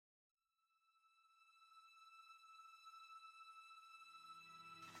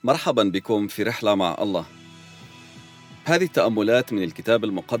مرحبا بكم في رحلة مع الله. هذه التأملات من الكتاب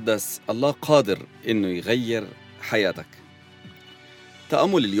المقدس. الله قادر إنه يغير حياتك.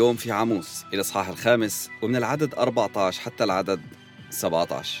 تأمل اليوم في عاموس الإصحاح 5 ومن العدد 14 حتى العدد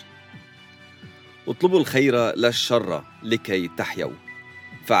 17. اطلبوا الخير لا الشر لكي تحيوا،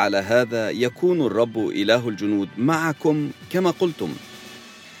 فعلى هذا يكون الرب إله الجنود معكم كما قلتم.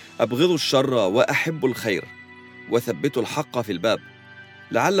 أبغضوا الشر وأحبوا الخير، وثبتوا الحق في الباب،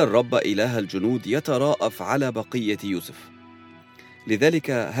 لعل الرب إله الجنود يتراءف على بقية يوسف.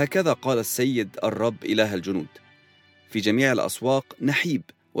 لذلك هكذا قال السيد الرب إله الجنود: في جميع الأسواق نحيب،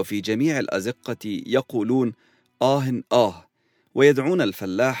 وفي جميع الأزقة يقولون آه آه، ويدعون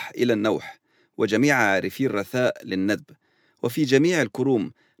الفلاح إلى النوح، وجميع عارفي الرثاء للندب، وفي جميع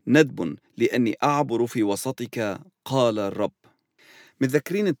الكروم ندب لأني أعبر في وسطك، قال الرب.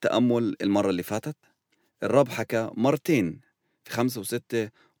 متذكرين التأمل المرة اللي فاتت؟ الرب حكى مرتين في 5 و6: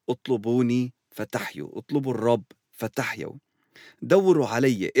 اطلبوني فتحيوا، اطلبوا الرب فتحيوا، دوروا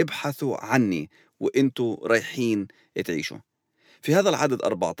علي، ابحثوا عني وانتوا رايحين تعيشوا. في هذا العدد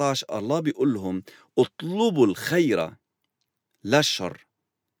 14 الله بيقول لهم اطلبوا الخير لا الشر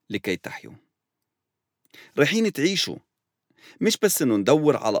لكي تحيوا. رايحين تعيشوا، مش بس انه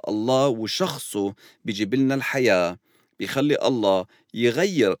ندور على الله وشخصه بيجيب لنا الحياة، بيخلي الله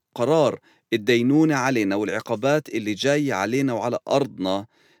يغير قرار الدينونة علينا والعقابات اللي جاية علينا وعلى أرضنا،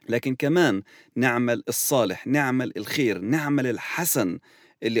 لكن كمان نعمل الصالح، نعمل الخير، نعمل الحسن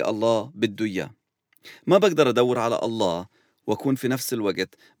اللي الله بده إياه. ما بقدر أدور على الله وأكون في نفس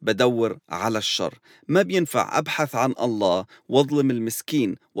الوقت بدور على الشر. ما بينفع أبحث عن الله واظلم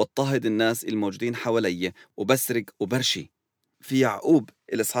المسكين واضطهد الناس الموجودين حوالي وبسرق وبرشي. في يعقوب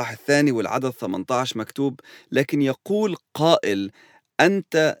الإصحاح 2 والعدد 18 مكتوب: لكن يقول قائل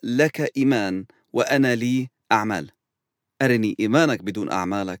أنت لك إيمان وأنا لي أعمال، أرني إيمانك بدون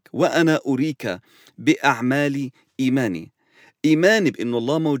أعمالك وأنا أريك بأعمالي إيماني. إيماني بأنه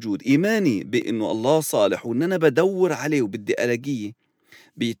الله موجود، إيماني بأنه الله صالح وأن أنا بدور عليه وبدي ألاقيه،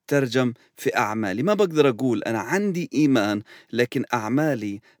 بيترجم في أعمالي. ما بقدر أقول أنا عندي إيمان لكن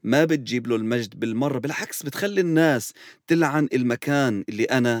أعمالي ما بتجيب له المجد بالمرة، بالعكس بتخلي الناس تلعن المكان اللي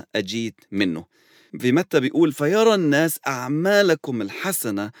أنا أجيت منه. في متى بيقول: فيرى الناس أعمالكم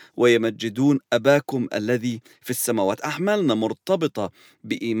الحسنة ويمجدون أباكم الذي في السماوات. أعمالنا مرتبطة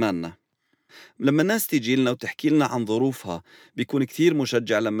بإيماننا. لما الناس تيجي لنا وتحكي لنا عن ظروفها بيكون كثير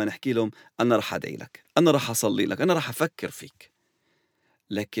مشجع لما نحكي لهم أنا رح أدعي لك، أنا رح أصلي لك، أنا رح أفكر فيك.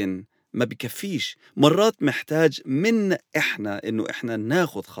 لكن ما بكفيش، مرات محتاج منا إنه إحنا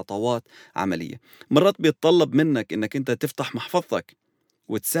ناخذ خطوات عملية. مرات بيتطلب منك إنك أنت تفتح محفظتك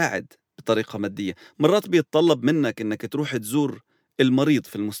وتساعد بطريقة مادية. مرات بيتطلب منك إنك تروح تزور المريض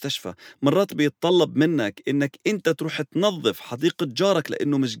في المستشفى. مرات بيتطلب منك إنك أنت تروح تنظف حديقة جارك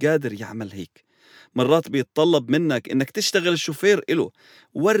لأنه مش قادر يعمل هيك. مرات بيتطلب منك إنك تشتغل الشوفير إله.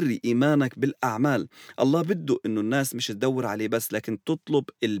 وري إيمانك بالأعمال. الله بده إنه الناس مش تدور عليه بس، لكن تطلب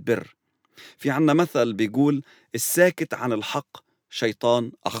البر. في عنا مثل بيقول: الساكت عن الحق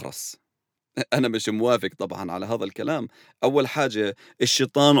شيطان أخرس. أنا مش موافق طبعا على هذا الكلام. أول حاجة،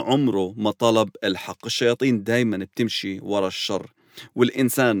 الشيطان عمره ما طلب الحق. الشياطين دايما بتمشي ورا الشر،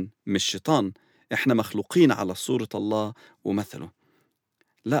 والإنسان مش شيطان. إحنا مخلوقين على صورة الله ومثله.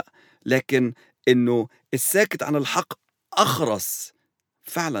 لا، لكن إنه الساكت عن الحق أخرس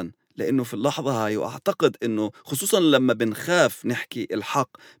فعلا، لأنه في اللحظة هاي وأعتقد إنه خصوصا لما بنخاف نحكي الحق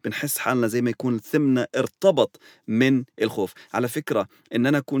بنحس حالنا زي ما يكون ثمنا ارتبط من الخوف. على فكرة، إن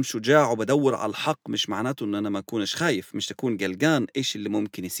أنا أكون شجاع وبدور على الحق مش معناته إن أنا ما أكونش خايف، مش تكون قلقان إيش اللي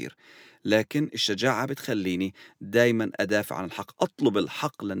ممكن يصير، لكن الشجاعة بتخليني دايما أدافع عن الحق، أطلب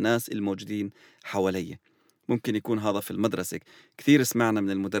الحق للناس الموجودين حوالي. ممكن يكون هذا في المدرسة. كثير سمعنا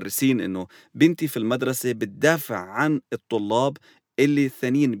من المدرسين إنه بنتي في المدرسة بتدافع عن الطلاب اللي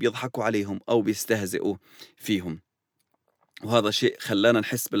الثانيين بيضحكوا عليهم أو بيستهزئوا فيهم، وهذا شيء خلانا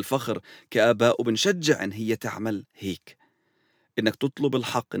نحس بالفخر كآباء وبنشجع إن هي تعمل هيك. إنك تطلب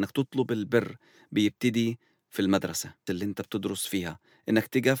الحق، إنك تطلب البر، بيبتدي في المدرسة اللي أنت بتدرس فيها. إنك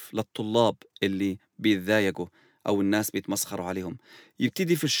تقف للطلاب اللي بيتضايقوا أو الناس بيتمسخروا عليهم.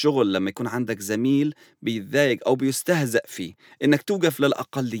 يبتدي في الشغل لما يكون عندك زميل بيتضايق أو بيستهزأ فيه، إنك توقف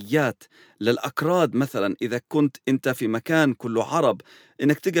للأقليات، للأكراد مثلا إذا كنت أنت في مكان كله عرب،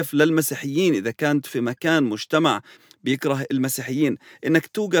 إنك تقف للمسيحيين إذا كانت في مكان مجتمع بيكره المسيحيين، إنك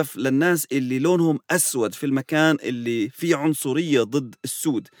توقف للناس اللي لونهم أسود في المكان اللي فيه عنصرية ضد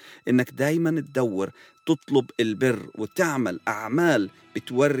السود. إنك دايما تدور تطلب البر وتعمل أعمال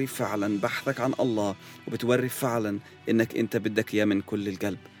بتوري فعلا بحثك عن الله، وبتوري فعلا إنك أنت بدك إياه من كل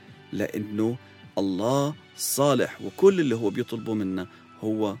القلب، لأنه الله صالح وكل اللي هو بيطلبه منا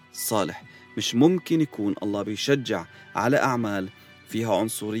هو صالح. مش ممكن يكون الله بيشجع على أعمال فيها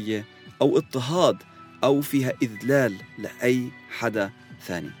عنصرية أو اضطهاد أو فيها إذلال لأي حدا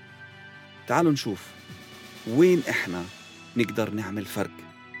ثاني. تعالوا نشوف وين إحنا نقدر نعمل فرق،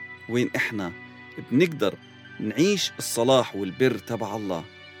 وين إحنا بنقدر نعيش الصلاح والبر تبع الله،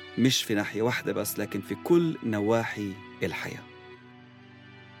 مش في ناحية واحدة بس لكن في كل نواحي الحياة.